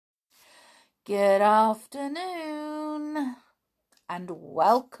Good afternoon and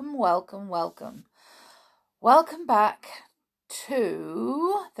welcome back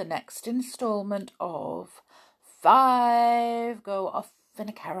to the next instalment of 5 Go Off in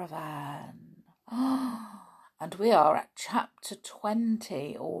a Caravan. And we are at chapter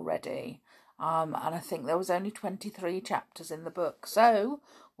 20 already. And I think there was only 23 chapters in the book. So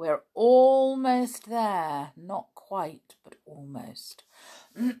we're almost there. Not quite, but almost.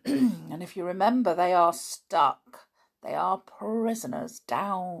 And if you remember, they are stuck. They are prisoners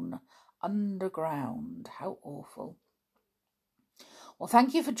down underground. How awful. Well,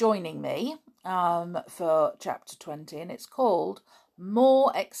 thank you for joining me for chapter 20, and it's called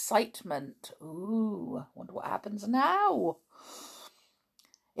More Excitement. Ooh, wonder what happens now.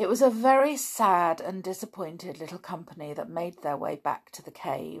 It was a very sad and disappointed little company that made their way back to the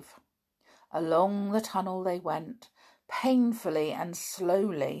cave. Along the tunnel they went, painfully and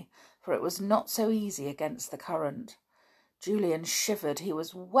slowly, for it was not so easy against the current. Julian shivered. He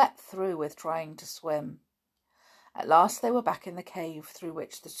was wet through with trying to swim. At last they were back in the cave through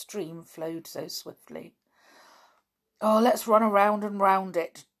which the stream flowed so swiftly. "Oh, let's run around and round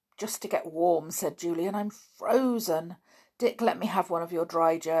it, just to get warm," said Julian. "I'm frozen. Dick, let me have one of your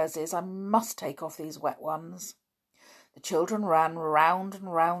dry jerseys. I must take off these wet ones." The children ran round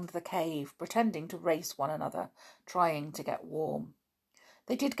and round the cave, pretending to race one another, trying to get warm.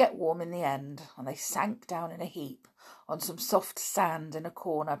 They did get warm in the end, and they sank down in a heap on some soft sand in a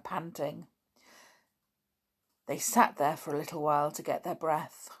corner, panting. They sat there for a little while to get their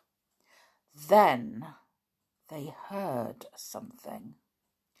breath. Then they heard something.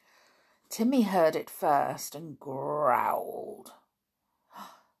 Timmy heard it first and growled.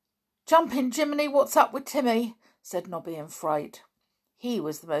 "Jumping Jiminy, what's up with Timmy?" said Nobby in fright. He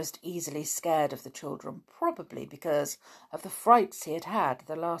was the most easily scared of the children, probably because of the frights he had had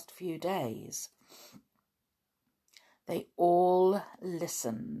the last few days. They all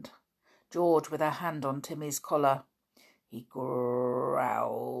listened, George with her hand on Timmy's collar. He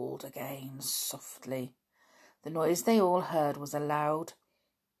growled again, softly. The noise they all heard was a loud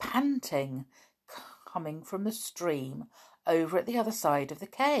panting coming from the stream over at the other side of the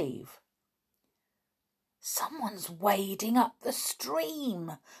cave. "Someone's wading up the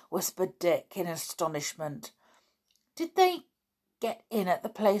stream," whispered Dick in astonishment. "Did they get in at the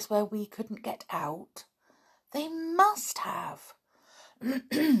place where we couldn't get out? They must have."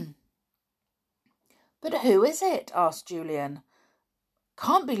 "But who is it?" asked Julian.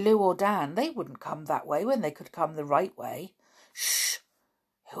 "Can't be Lou or Dan. They wouldn't come that way when they could come the right way." "Shh!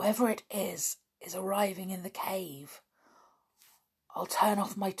 Whoever it is arriving in the cave. I'll turn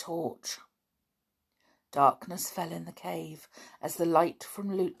off my torch." Darkness fell in the cave as the light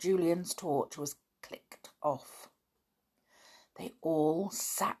from Julian's torch was clicked off. They all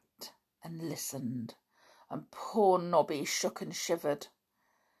sat and listened, and poor Nobby shook and shivered.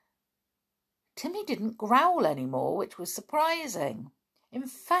 Timmy didn't growl any more, which was surprising. In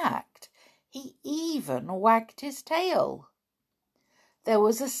fact, he even wagged his tail. There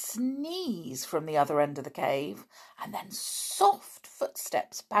was a sneeze from the other end of the cave, and then soft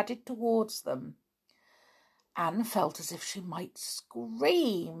footsteps padded towards them. Anne felt as if she might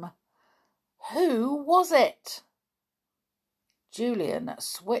scream. Who was it? Julian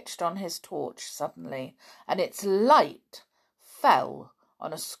switched on his torch suddenly, and its light fell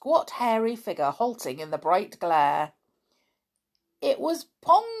on a squat, hairy figure halting in the bright glare. It was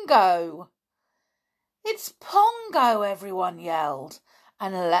Pongo. "It's Pongo!" everyone yelled,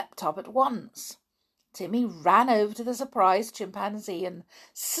 and leapt up at once. Timmy ran over to the surprised chimpanzee and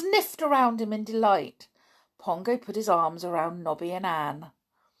sniffed around him in delight. Pongo put his arms around Nobby and Anne.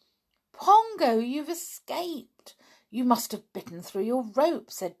 "Pongo, you've escaped. You must have bitten through your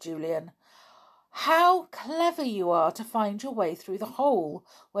rope," said Julian. "How clever you are to find your way through the hole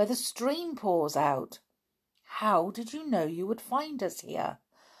where the stream pours out. How did you know you would find us here?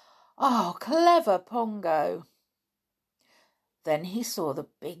 Oh, clever Pongo." Then he saw the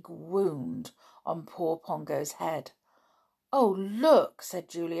big wound on poor Pongo's head. "Oh, look," said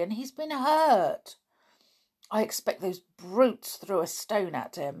Julian, "he's been hurt. I expect those brutes threw a stone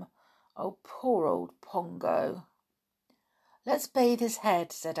at him. Oh, poor old Pongo." "Let's bathe his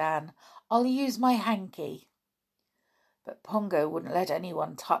head," said Anne. "I'll use my hanky." But Pongo wouldn't let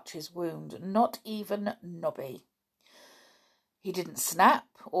anyone touch his wound, not even Nobby. He didn't snap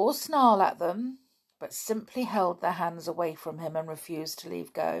or snarl at them, but simply held their hands away from him and refused to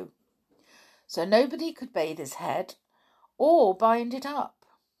leave go. So nobody could bathe his head or bind it up.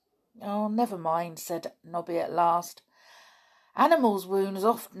 "Oh, never mind," said Nobby at last. "Animals' wounds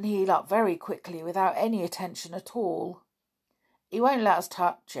often heal up very quickly without any attention at all. He won't let us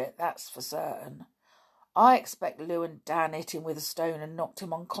touch it, that's for certain. I expect Lou and Dan hit him with a stone and knocked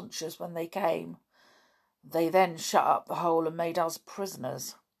him unconscious when they came. They then shut up the hole and made us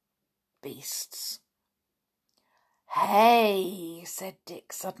prisoners. Beasts. Hey, said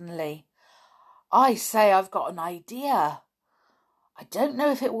Dick suddenly. I say, I've got an idea. I don't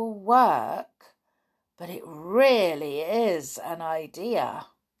know if it will work, but it really is an idea.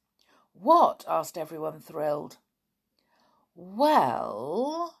 What? Asked everyone, thrilled.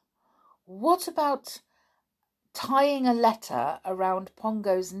 Well, what about tying a letter around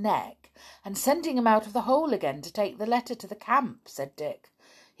Pongo's neck and sending him out of the hole again to take the letter to the camp, said Dick.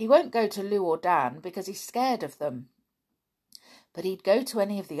 He won't go to Lou or Dan because he's scared of them. But he'd go to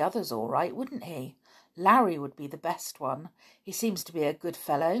any of the others all right, wouldn't he? Larry would be the best one. He seems to be a good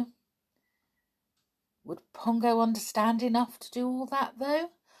fellow. Would Pongo understand enough to do all that,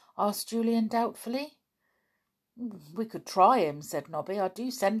 though? Asked Julian doubtfully. We could try him, said Nobby. I do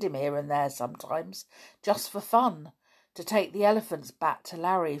send him here and there sometimes, just for fun, to take the elephant's bat to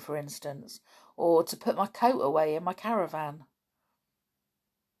Larry, for instance, or to put my coat away in my caravan.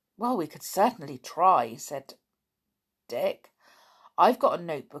 Well, we could certainly try, said Dick. I've got a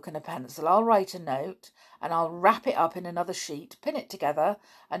notebook and a pencil. I'll write a note, and I'll wrap it up in another sheet, pin it together,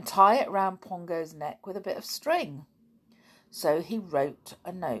 and tie it round Pongo's neck with a bit of string. So he wrote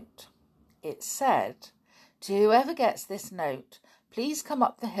a note. It said, to whoever gets this note, please come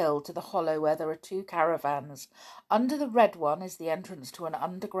up the hill to the hollow where there are 2 caravans. Under the red one is the entrance to an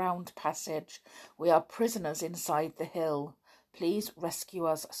underground passage. We are prisoners inside the hill. Please rescue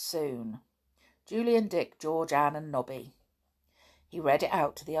us soon. Julian, Dick, George, Anne, and Nobby. He read it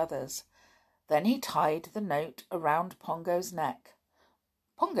out to the others. Then he tied the note around Pongo's neck.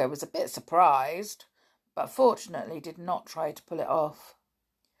 Pongo was a bit surprised, but fortunately did not try to pull it off.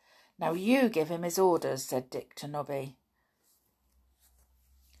 Now you give him his orders, said Dick to Nobby.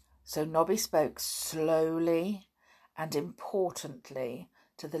 So Nobby spoke slowly and importantly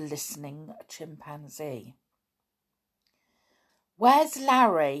to the listening chimpanzee. Where's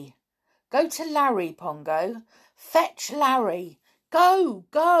Larry? Go to Larry, Pongo. Fetch Larry. Go,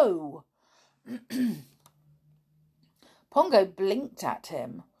 go. Pongo blinked at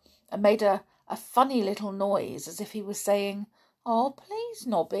him and made a funny little noise as if he was saying, Oh, please,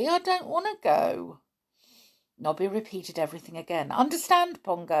 Nobby, I don't want to go. Nobby repeated everything again. Understand,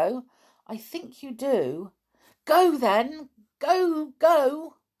 Pongo? I think you do. Go then. Go,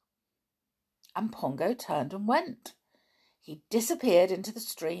 go. And Pongo turned and went. He disappeared into the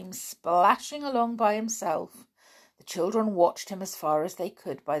stream, splashing along by himself. The children watched him as far as they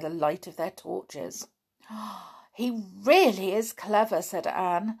could by the light of their torches. He really is clever, said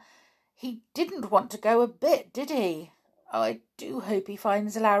Anne. He didn't want to go a bit, did he? Oh, I do hope he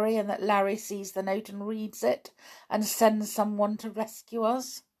finds Larry and that Larry sees the note and reads it and sends someone to rescue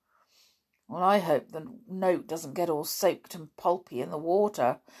us. Well, I hope the note doesn't get all soaked and pulpy in the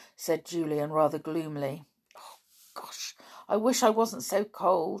water, said Julian rather gloomily. Oh, gosh, I wish I wasn't so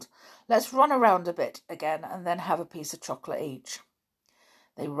cold. Let's run around a bit again and then have a piece of chocolate each.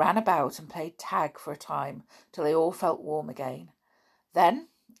 They ran about and played tag for a time till they all felt warm again. Then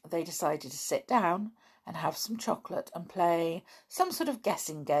they decided to sit down and have some chocolate and play some sort of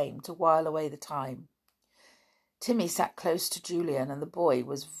guessing game to while away the time. Timmy sat close to Julian and the boy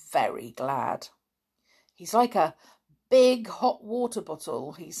was very glad. He's like a big hot water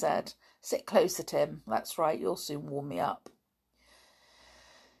bottle, he said. Sit closer, Tim. That's right, you'll soon warm me up.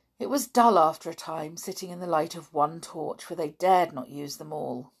 It was dull after a time, sitting in the light of one torch, for they dared not use them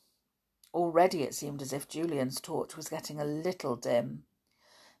all. Already it seemed as if Julian's torch was getting a little dim.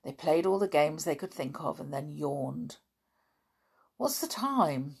 They played all the games they could think of and then yawned. What's the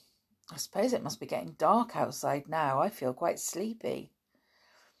time? I suppose it must be getting dark outside now. I feel quite sleepy.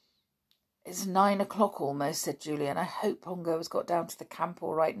 It's 9 o'clock almost, said Julian. I hope Pongo has got down to the camp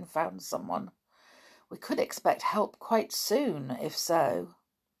all right and found someone. We could expect help quite soon, if so.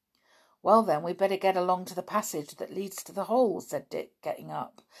 Well, then, we'd better get along to the passage that leads to the hole, said Dick, getting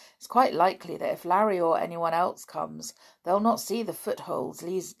up. It's quite likely that if Larry or anyone else comes, they'll not see the footholds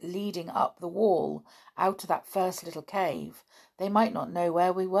leading up the wall out to that first little cave. They might not know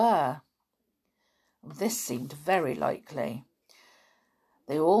where we were. This seemed very likely.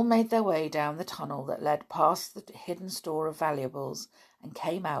 They all made their way down the tunnel that led past the hidden store of valuables and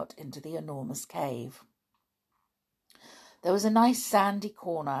came out into the enormous cave. There was a nice sandy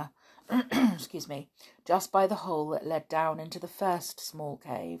corner just by the hole that led down into the first small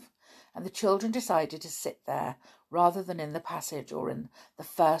cave, and the children decided to sit there rather than in the passage or in the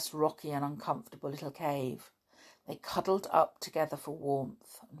first rocky and uncomfortable little cave. They cuddled up together for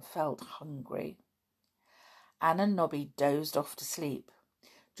warmth and felt hungry. Anne and Nobby dozed off to sleep.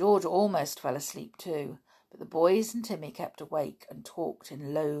 George almost fell asleep too, but the boys and Timmy kept awake and talked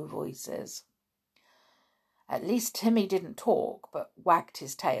in low voices. At least Timmy didn't talk, but wagged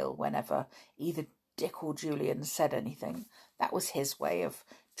his tail whenever either Dick or Julian said anything. That was his way of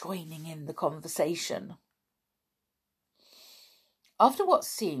joining in the conversation. After what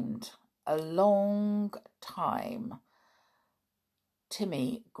seemed a long time,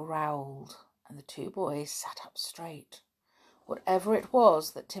 Timmy growled, and the two boys sat up straight. Whatever it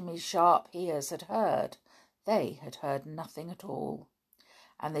was that Timmy's sharp ears had heard, they had heard nothing at all,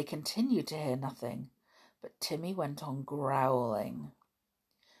 and they continued to hear nothing, but Timmy went on growling.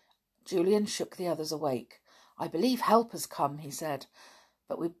 Julian shook the others awake. "I believe help has come," he said,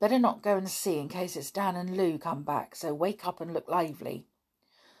 "but we'd better not go and see in case it's Dan and Lou come back, so wake up and look lively."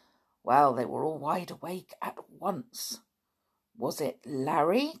 Well, they were all wide awake at once. Was it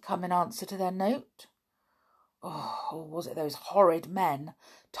Larry come in answer to their note? Oh, or was it those horrid men,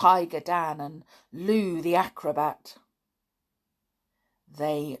 Tiger Dan and Lou the acrobat?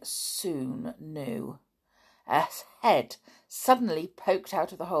 They soon knew. A head suddenly poked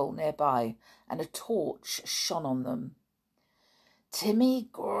out of the hole nearby, and a torch shone on them. Timmy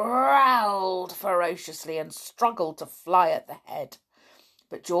growled ferociously and struggled to fly at the head,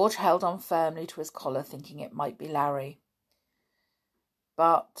 but George held on firmly to his collar, thinking it might be Larry.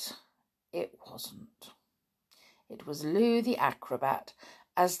 But it wasn't. It was Lou the acrobat,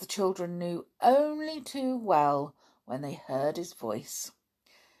 as the children knew only too well when they heard his voice.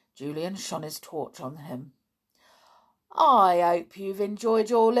 Julian shone his torch on him. "I hope you've enjoyed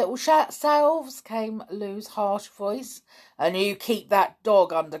your little selves," came Lou's harsh voice. "And you keep that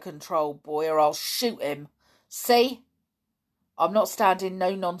dog under control, boy, or I'll shoot him. See? I'm not standing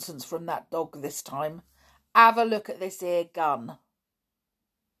no nonsense from that dog this time. Have a look at this here gun."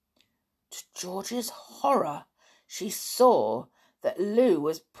 To George's horror, she saw that Lou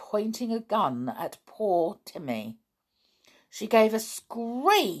was pointing a gun at poor Timmy. She gave a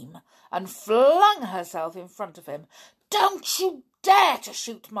scream and flung herself in front of him. "Don't you dare to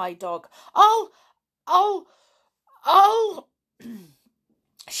shoot my dog! I'll...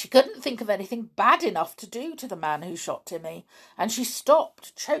 She couldn't think of anything bad enough to do to the man who shot Timmy, and she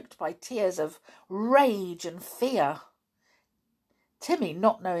stopped, choked by tears of rage and fear. Timmy,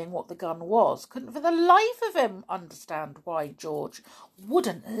 not knowing what the gun was, couldn't for the life of him understand why George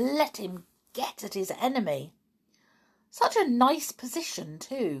wouldn't let him get at his enemy. Such a nice position,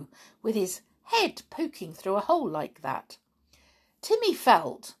 too, with his head poking through a hole like that. Timmy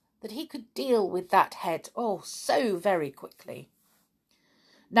felt that he could deal with that head, so very quickly.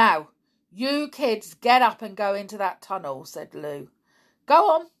 "Now, you kids get up and go into that tunnel," said Lou.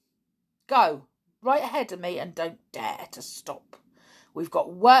 "Go on, go, right ahead of me, and don't dare to stop. We've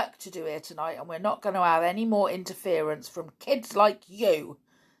got work to do here tonight, and we're not going to have any more interference from kids like you.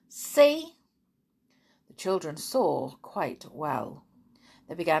 See?" The children saw quite well.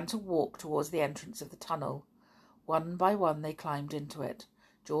 They began to walk towards the entrance of the tunnel. One by one they climbed into it,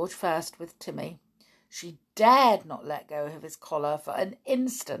 George first with Timmy. She dared not let go of his collar for an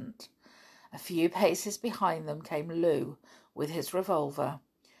instant. A few paces behind them came Lou with his revolver,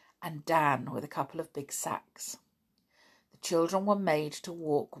 and Dan with a couple of big sacks. The children were made to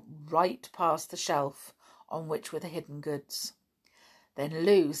walk right past the shelf on which were the hidden goods. Then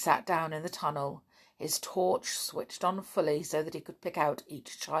Lou sat down in the tunnel, his torch switched on fully so that he could pick out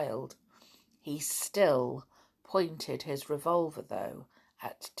each child. He still pointed his revolver, though,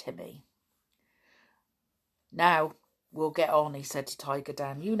 at Timmy. "Now, we'll get on," he said to Tiger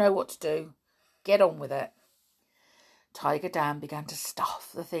Dan. "You know what to do. Get on with it." Tiger Dan began to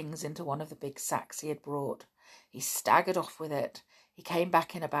stuff the things into one of the big sacks he had brought. He staggered off with it. He came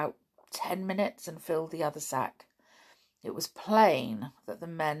back in about 10 minutes and filled the other sack. It was plain that the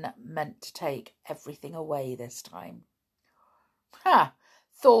men meant to take everything away this time. "Ha!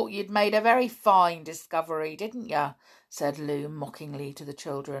 Thought you'd made a very fine discovery, didn't you?" said Lou mockingly to the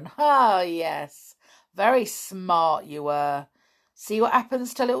children. "Ah, yes, very smart you were. See what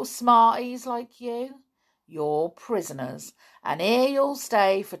happens to little smarties like you? You're prisoners, and here you'll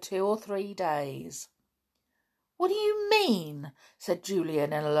stay for 2 or 3 days. "What do you mean?" said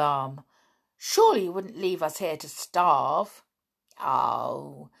Julian in alarm. "Surely you wouldn't leave us here to starve?"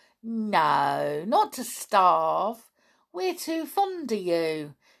 "Oh, no, not to starve. We're too fond of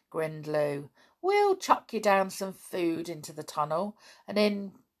you," grinned Lou. "We'll chuck you down some food into the tunnel, and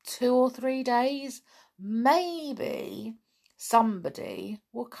in 2 or 3 days, maybe somebody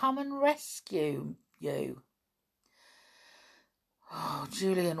will come and rescue you."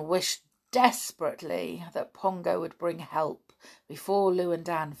 Julian wished desperately that Pongo would bring help before Lou and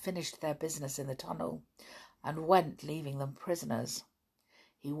Dan finished their business in the tunnel. and went, leaving them prisoners.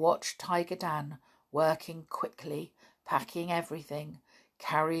 He watched Tiger Dan working quickly, packing everything,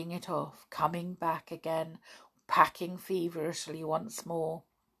 carrying it off, coming back again, packing feverishly once more.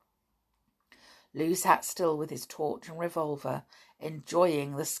 Lou sat still with his torch and revolver,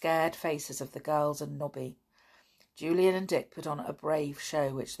 enjoying the scared faces of the girls and Nobby. Julian and Dick put on a brave show,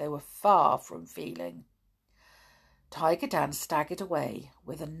 which they were far from feeling. Tiger Dan staggered away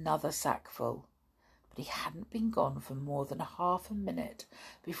with another sackful, but he hadn't been gone for more than half a minute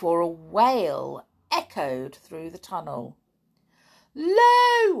before a wail echoed through the tunnel.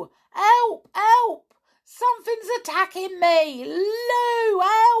 "Lou! Help! Help! Something's attacking me! Lou!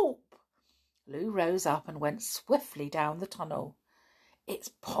 Help!" Lou rose up and went swiftly down the tunnel. "It's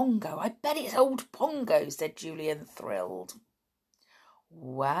Pongo. I bet it's old Pongo," said Julian, thrilled.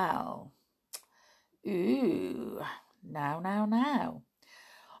 Well, ooh, now.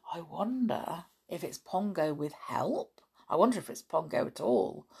 I wonder if it's Pongo with help. I wonder if it's Pongo at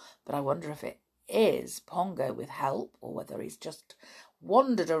all, but I wonder if it is Pongo with help, or whether he's just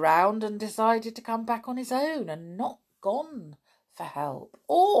wandered around and decided to come back on his own and not gone for help.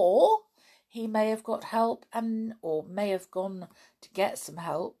 Or he may have got help or may have gone to get some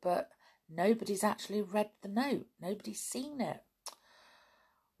help, but nobody's actually read the note. Nobody's seen it.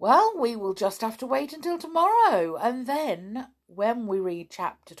 Well, we will just have to wait until tomorrow, and then when we read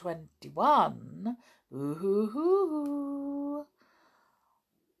chapter 21,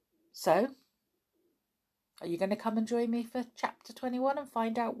 So, are you going to come and join me for chapter 21 and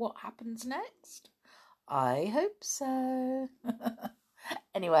find out what happens next? I hope so.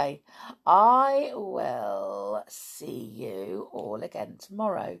 Anyway, I will see you all again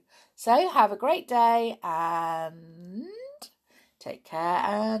tomorrow. So have a great day and take care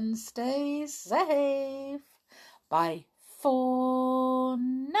and stay safe. Bye for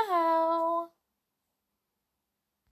now.